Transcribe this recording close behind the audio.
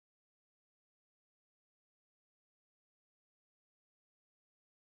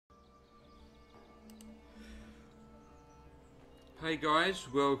Hey guys,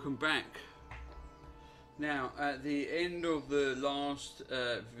 welcome back. Now, at the end of the last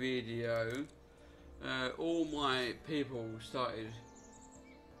video, all my people started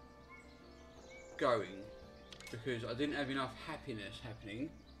going because I didn't have enough happiness happening.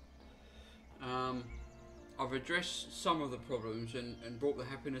 I've addressed some of the problems and brought the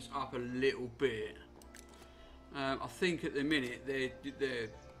happiness up a little bit. I think at the minute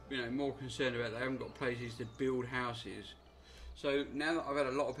they're more concerned about they haven't got places to build houses. So now that I've had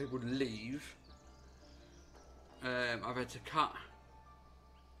a lot of people leave, I've had to cut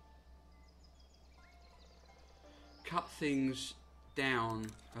things down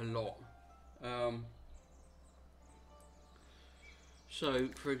a lot. So,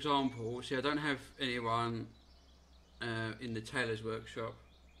 for example, see, I don't have anyone in the tailor's workshop.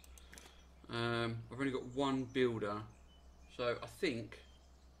 I've only got one builder, so I think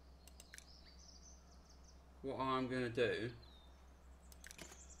what I'm going to do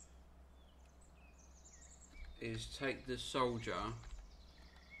is take the soldier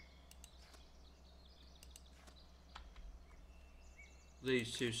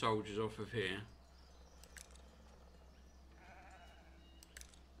these two soldiers off of here,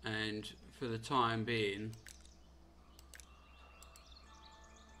 and for the time being,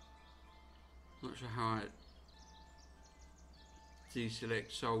 not sure how I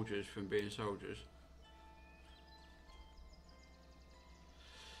deselect soldiers from being soldiers.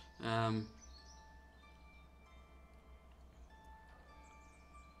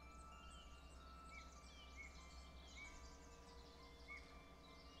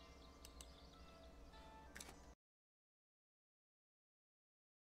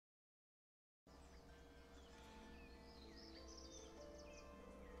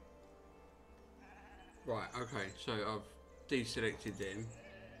 Right, okay, so I've deselected them.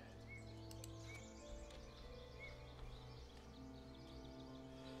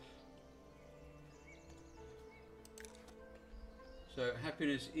 So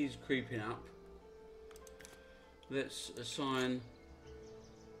happiness is creeping up. Let's assign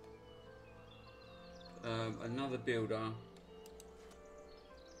another builder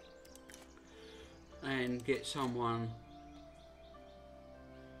and get someone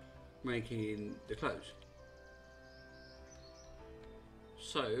making the clothes.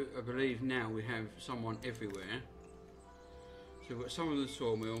 So I believe now we have someone everywhere. So we've got someone in the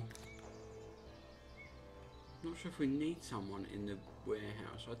sawmill. Not sure if we need someone in the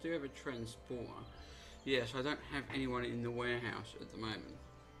warehouse. I do have a transporter. Yes, I don't have anyone in the warehouse at the moment.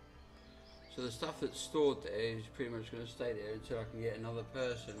 So the stuff that's stored there is pretty much going to stay there until I can get another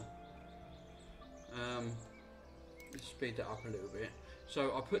person. Let's speed that up a little bit.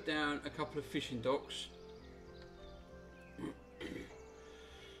 So I put down a couple of fishing docks.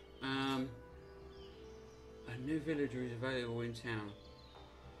 A new villager is available in town.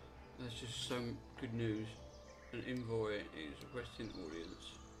 That's just some good news. An envoy is requesting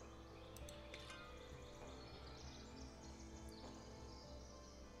audience.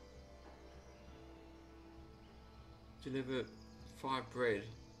 Deliver 5 bread.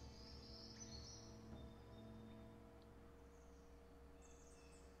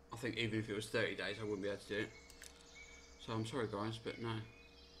 I think even if it was 30 days I wouldn't be able to do it. So I'm sorry guys, but no.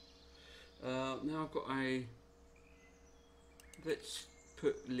 Now I've got a... Let's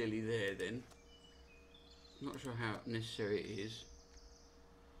put Lily there then. Not sure how necessary it is.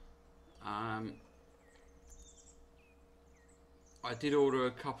 I did order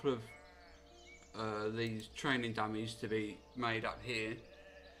a couple of these training dummies to be made up here.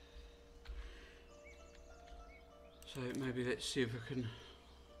 So maybe let's see if I can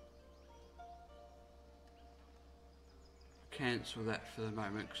cancel that for the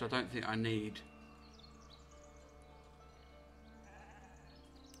moment, because I don't think I need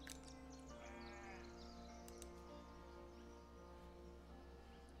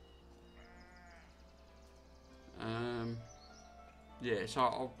yeah,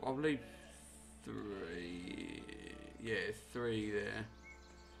 so I'll leave 3, yeah, 3 there.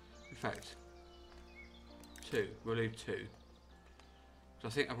 In fact, 2, we'll leave 2. So I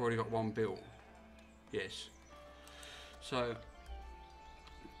think I've already got 1 built. Yes. So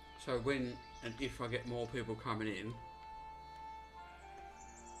when and if I get more people coming in,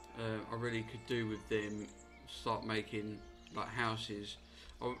 I really could do with them start making like houses.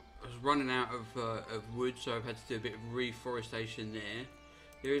 I was running out of wood, so I've had to do a bit of reforestation there.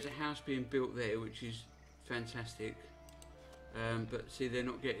 There is a house being built there, which is fantastic. But see, they're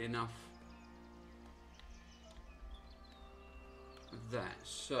not getting enough of that.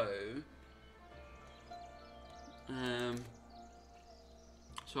 So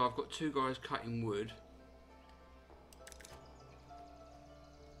I've got 2 guys cutting wood.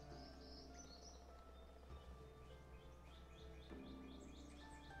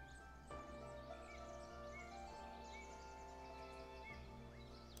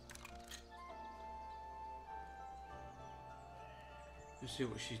 Let's see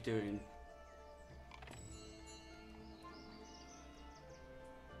what she's doing.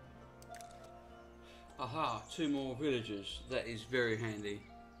 Aha, 2 more villagers. That is very handy.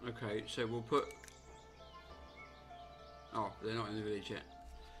 Okay, so we'll put... Oh, they're not in the village yet.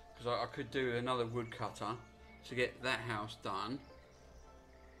 Because I could do another woodcutter to get that house done.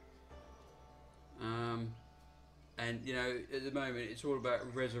 And, you know, at the moment it's all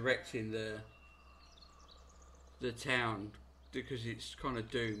about resurrecting the town because it's kind of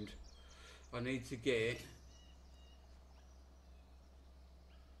doomed. I need to get...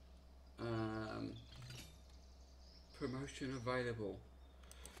 promotion available.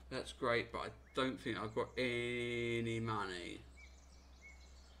 That's great, but I don't think I've got any money.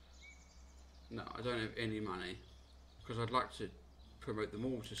 No, I don't have any money because I'd like to promote them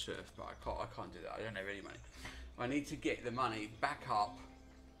all to surf, but I can't do that. I don't have any money. I need to get the money back up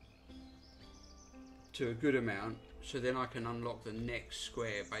to a good amount so then I can unlock the next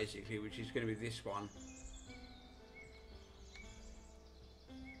square basically, which is going to be this one.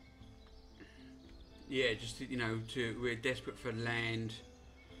 Yeah, just to, you know, we're desperate for land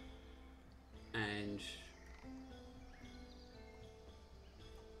and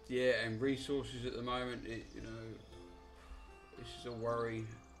yeah, and resources at the moment. You know, this is a worry.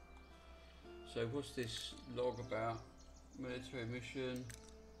 So what's this log about? Military mission.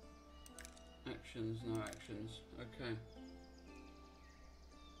 Actions, no actions. Okay.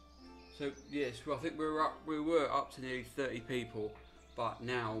 So yes, well, I think we were up to nearly 30 people, but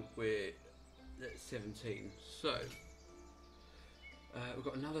now we're at 17. So we've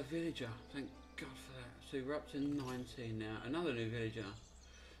got another villager. Thank God for that. So we're up to 19 now. Another new villager.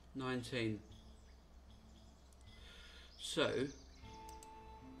 19. So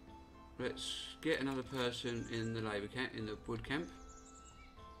let's get another person in the labour camp, in the wood camp.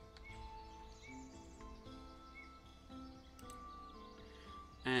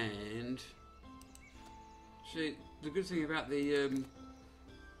 And see, the good thing about the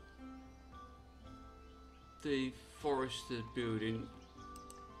forested building,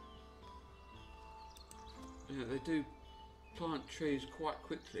 you know, they do plant trees quite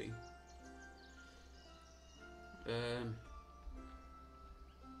quickly.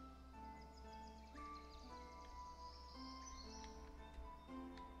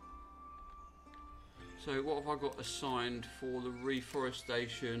 So what have I got assigned for the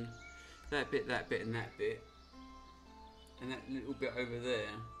reforestation? That bit, and that bit, and that little bit over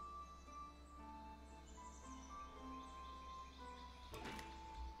there.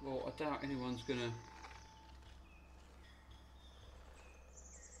 Well, I doubt anyone's gonna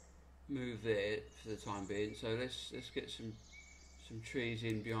move there for the time being. So let's get some trees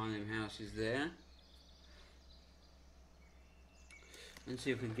in behind them houses there, and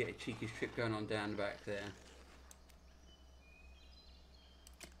see if we can get a cheeky strip going on down the back there.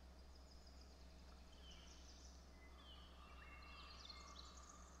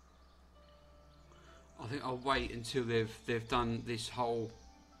 I think I'll wait until they've done this whole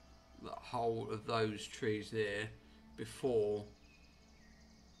of those trees there before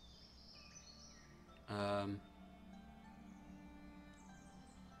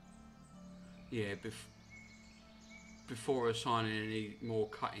yeah, before assigning any more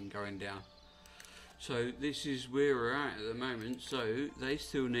cutting going down. So this is where we're at the moment. So they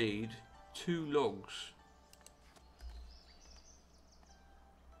still need 2 logs.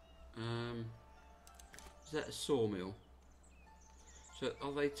 Is that a sawmill? So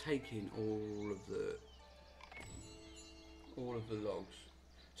are they taking all of the logs?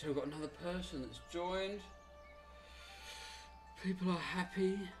 So we've got another person that's joined. People are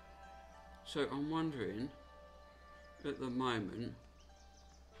happy. So I'm wondering at the moment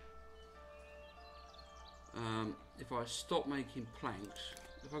if I stop making planks,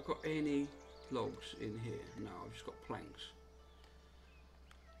 if I've got any logs in here. No, I've just got planks.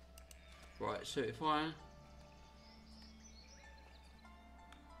 Right, so if I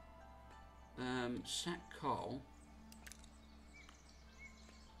sack coal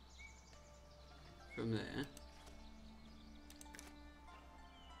from there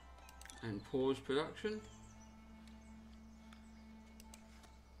and pause production.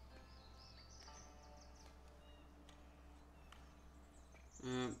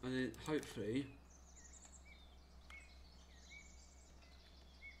 And then hopefully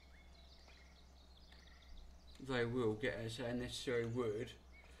they will get us our necessary wood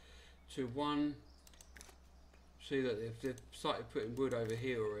to one. See that they've started putting wood over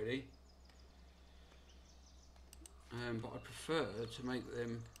here already, but I prefer to make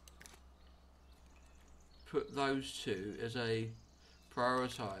them put those 2 as a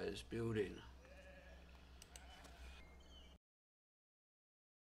prioritised building.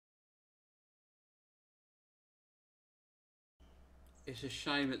 it's a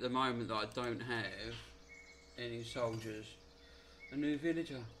shame at the moment that I don't have any soldiers. A new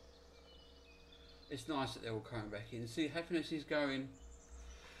villager. It's nice that they're all coming back in. See, happiness is going.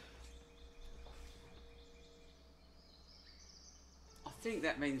 I think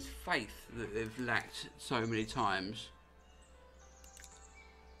that means faith that they've lacked so many times.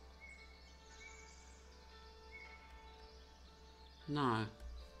 No.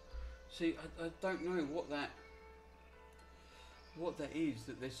 See, I don't know what that is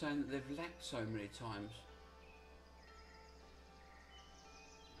that they're saying that they've lacked so many times.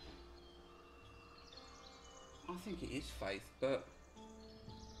 I think it is faith, but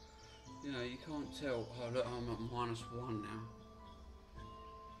you know, you can't tell. Oh look, I'm at -1 now.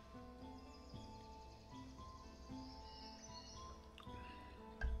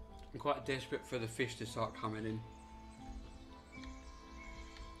 I'm quite desperate for the fish to start coming in.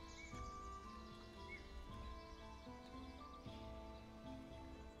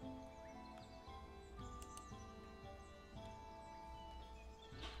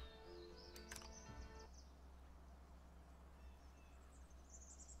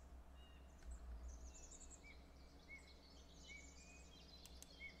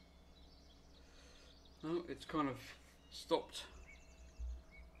 Oh, it's kind of stopped.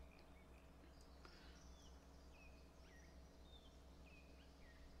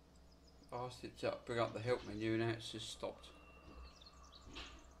 I asked it to bring up the help menu, now it's just stopped.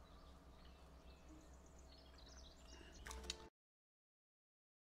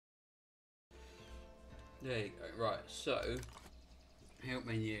 There you go. Right, so help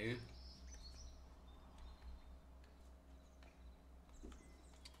menu.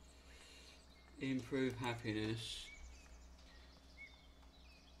 Improve happiness.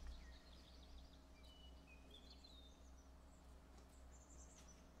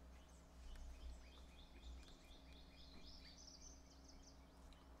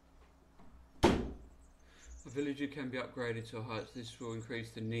 A villager can be upgraded to a hut. This will increase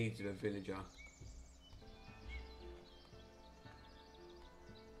the needs of a villager.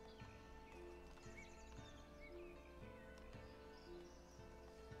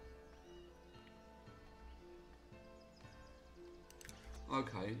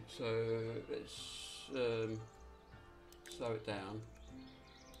 Okay, so let's slow it down.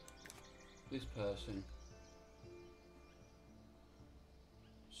 This person.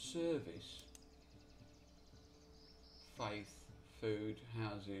 Service. Faith, food,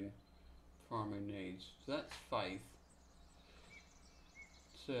 housing, primary needs. So that's faith.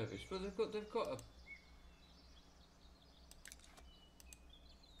 Service. But they've got a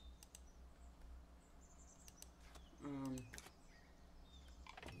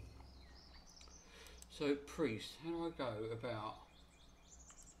so priest, how do I go about?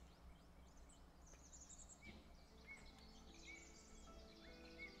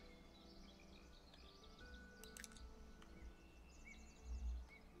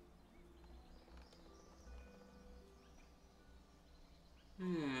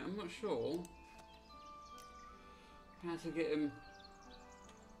 Yeah, I'm not sure how to get him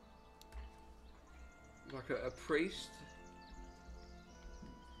like a priest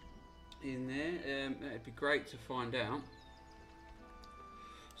in there. It'd be great to find out.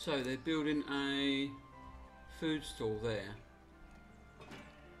 So they're building a food stall there.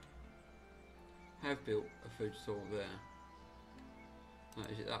 Have built a food stall there. Oh,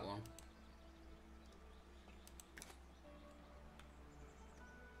 is it that one?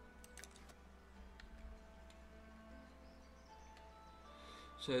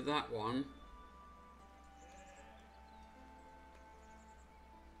 So that one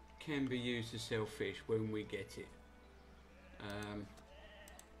can be used to sell fish when we get it.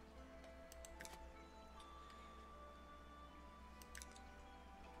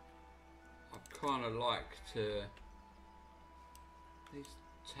 I'd kind of like to. These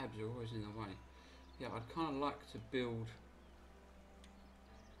tabs are always in the way. Yeah, I'd kind of like to build.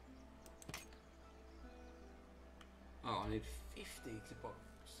 Oh, I need 50 to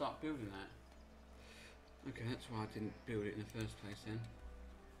start building that. Okay, that's why I didn't build it in the first place then.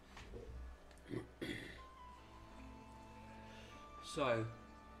 So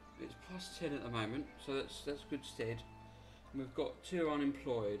it's +10 at the moment, so that's good stead. And we've got 2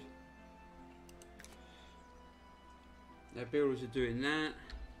 unemployed. Our builders are doing that.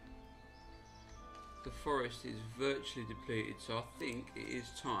 The forest is virtually depleted, so I think it is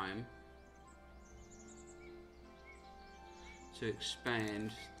time to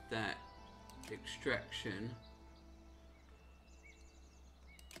expand that extraction.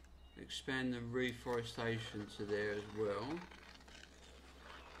 Expand the reforestation to there as well.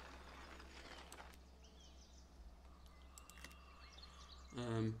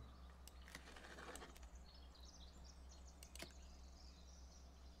 Um,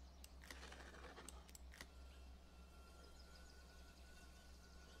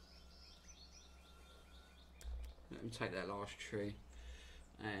 let them take that last tree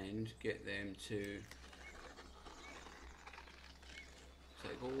and get them to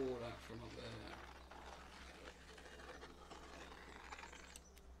take all that from up there.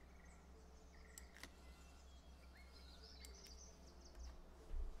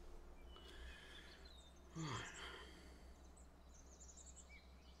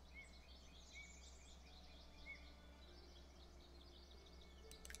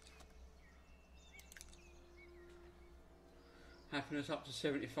 Happiness up to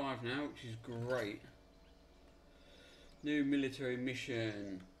 75 now, which is great. New military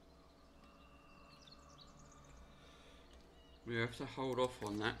mission. We have to hold off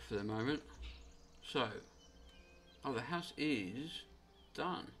on that for the moment. So, oh, the house is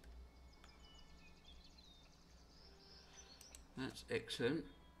done. That's excellent.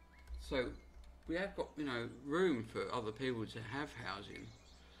 So, we have got, you know, room for other people to have housing.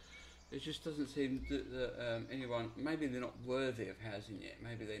 It just doesn't seem that anyone, maybe they're not worthy of housing yet.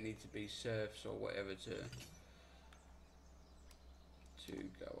 Maybe they need to be serfs or whatever to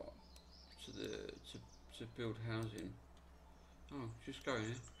go up to build housing. Oh, just going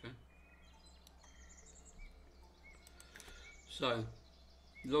here. Okay. So,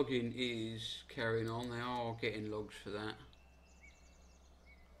 logging is carrying on. They are getting logs for that.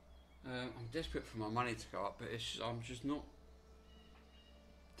 I'm desperate for my money to go up, but I'm just not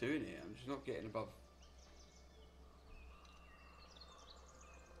doing it. I'm just not getting above.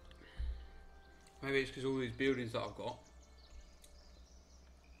 Maybe it's because all these buildings that I've got,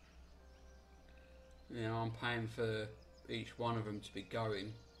 you know, I'm paying for each one of them to be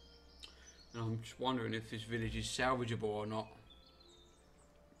going, and I'm just wondering if this village is salvageable or not.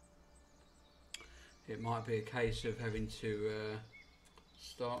 It might be a case of having to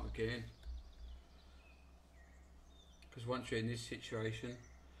start again, because once you're in this situation,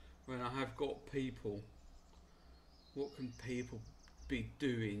 when I have got people, what can people be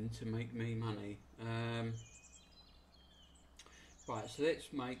doing to make me money? Right, so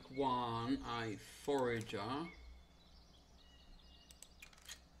let's make one a forager.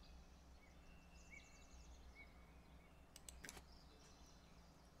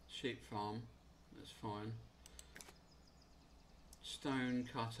 Sheep farm, that's fine. Stone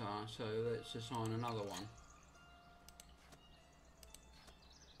cutter, so let's assign another one.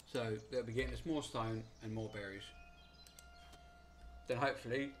 So they'll be getting us more stone and more berries. Then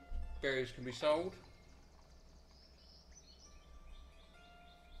hopefully berries can be sold.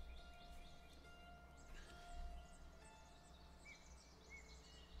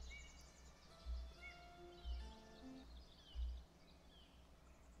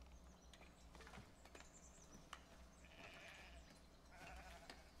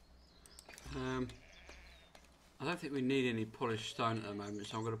 I don't think we need any polished stone at the moment,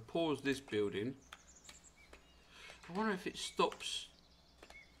 so I'm going to pause this building. I wonder if it stops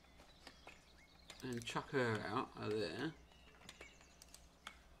and chuck her out there.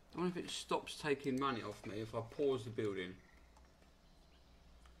 I wonder if it stops taking money off me if I pause the building.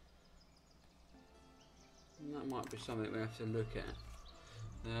 And that might be something we have to look at.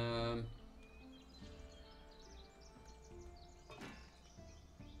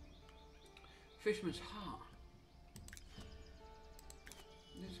 Fisherman's Hut.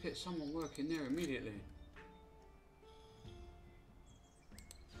 Let's get someone working there immediately.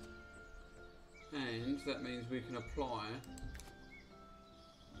 And that means we can apply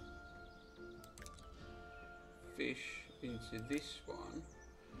fish into this one.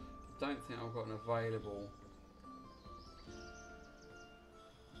 I don't think I've got an available.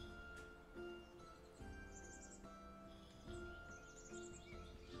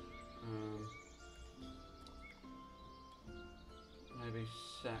 Maybe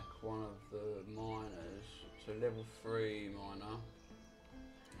sack one of the miners. So level 3 miner.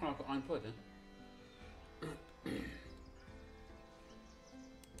 Oh, I've got unemployed then.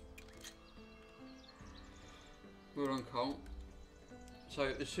 Well done, Cole. So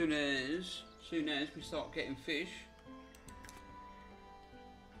as soon as we start getting fish,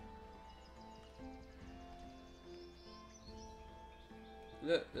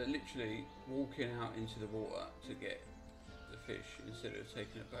 look, they're literally walking out into the water to get the fish instead of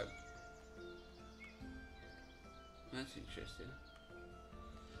taking a boat. That's interesting.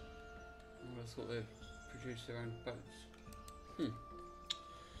 I would have thought they'd produce their own boats.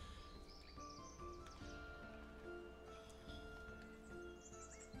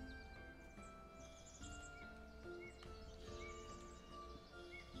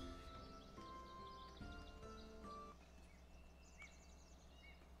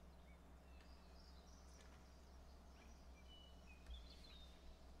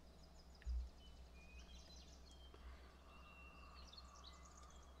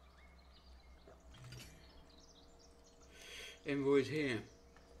 Envoy's here.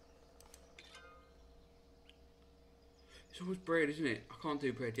 It's always bread, isn't it? I can't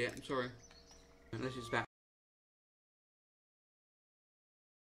do bread yet, I'm sorry. Unless it's about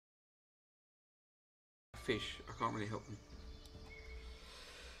fish, I can't really help them.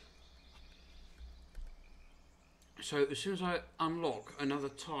 So as soon as I unlock another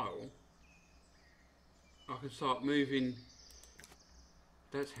tile, I can start moving.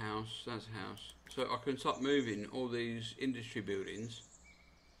 That's house, that's house. So I can start moving all these industry buildings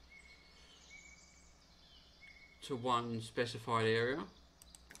to one specified area.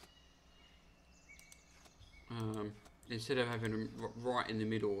 Instead of having them right in the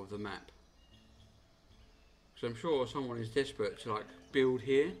middle of the map. So I'm sure someone is desperate to like build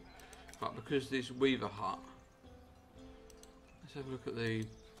here, but because this weaver hut. Let's have a look at the.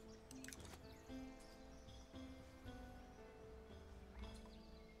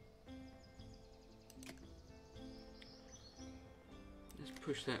 Let's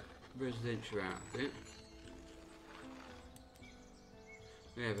push that residential out a bit.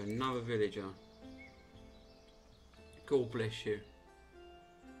 We have another villager. God bless you.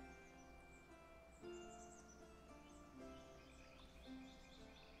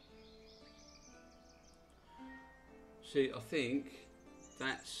 See, I think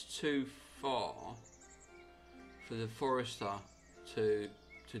that's too far for the forester to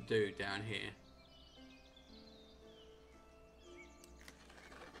do down here.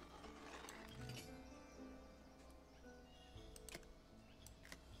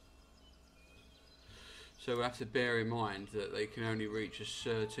 So we have to bear in mind that they can only reach a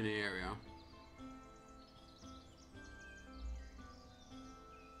certain area.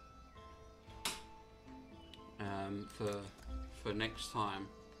 For next time.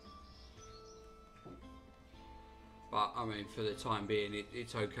 But I mean, for the time being,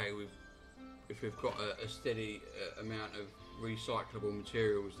 it's okay with if we've got a steady amount of recyclable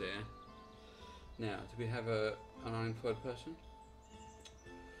materials there. Now, do we have an unemployed person?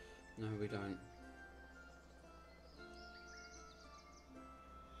 No, we don't.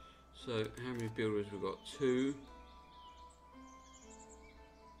 So, how many builders we've got? 2.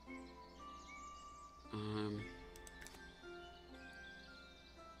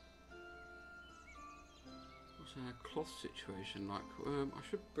 What's our cloth situation like? I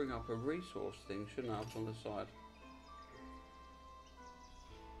should bring up a resource thing, shouldn't I, up on the side?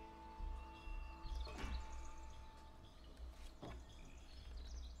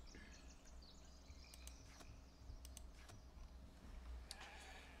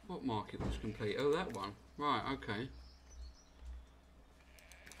 What market was complete? Oh, that one. Right, okay.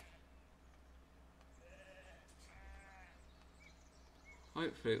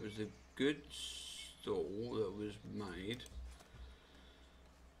 Hopefully it was a good stall that was made.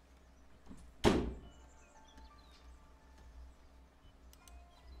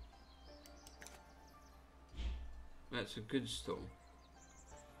 That's a good stall.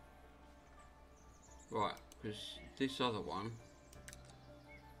 Right, because this other one.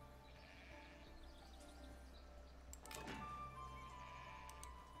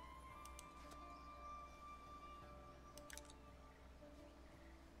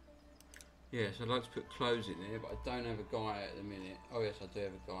 Yes, I'd like to put clothes in there, but I don't have a guy at the minute. Oh yes, I do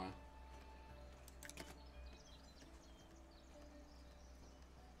have a guy.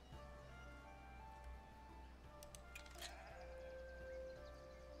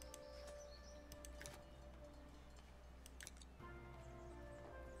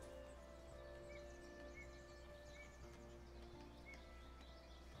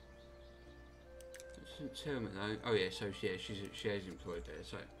 It doesn't tell me though. Oh yeah, so yeah, she is employed there.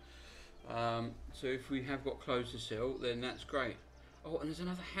 So. So if we have got clothes to sell, then that's great. Oh, and there's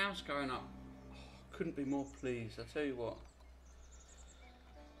another house going up. Oh, couldn't be more pleased. I tell you what.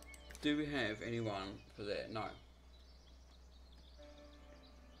 Do we have anyone for there? No.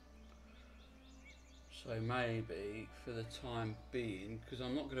 So maybe for the time being, because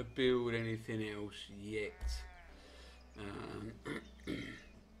I'm not going to build anything else yet.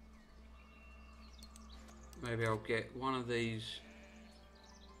 Maybe I'll get one of these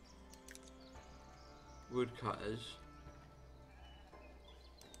woodcutters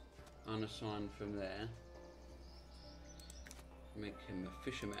unassigned from there, make him a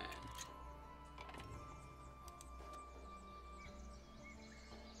fisherman.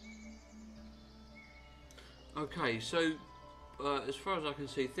 Okay, so as far as I can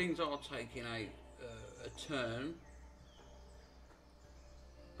see, things are taking a turn.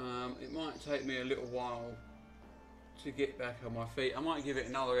 It might take me a little while to get back on my feet. I might give it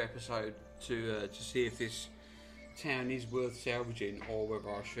another episode to see if this town is worth salvaging or whether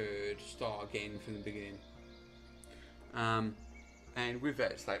I should start again from the beginning. And with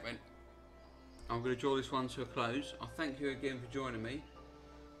that statement, I'm going to draw this one to a close. I thank you again for joining me.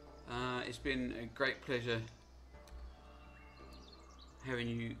 It's been a great pleasure having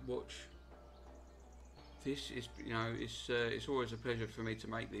you watch this. It's always a pleasure for me to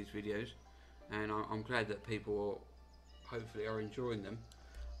make these videos, and I'm glad that people hopefully are enjoying them.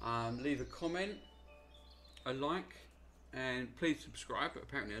 Leave a comment, a like, and please subscribe.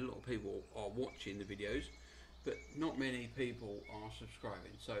 Apparently a lot of people are watching the videos, but not many people are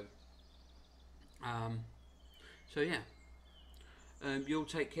subscribing. So yeah, you'll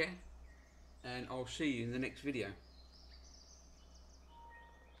take care, and I'll see you in the next video.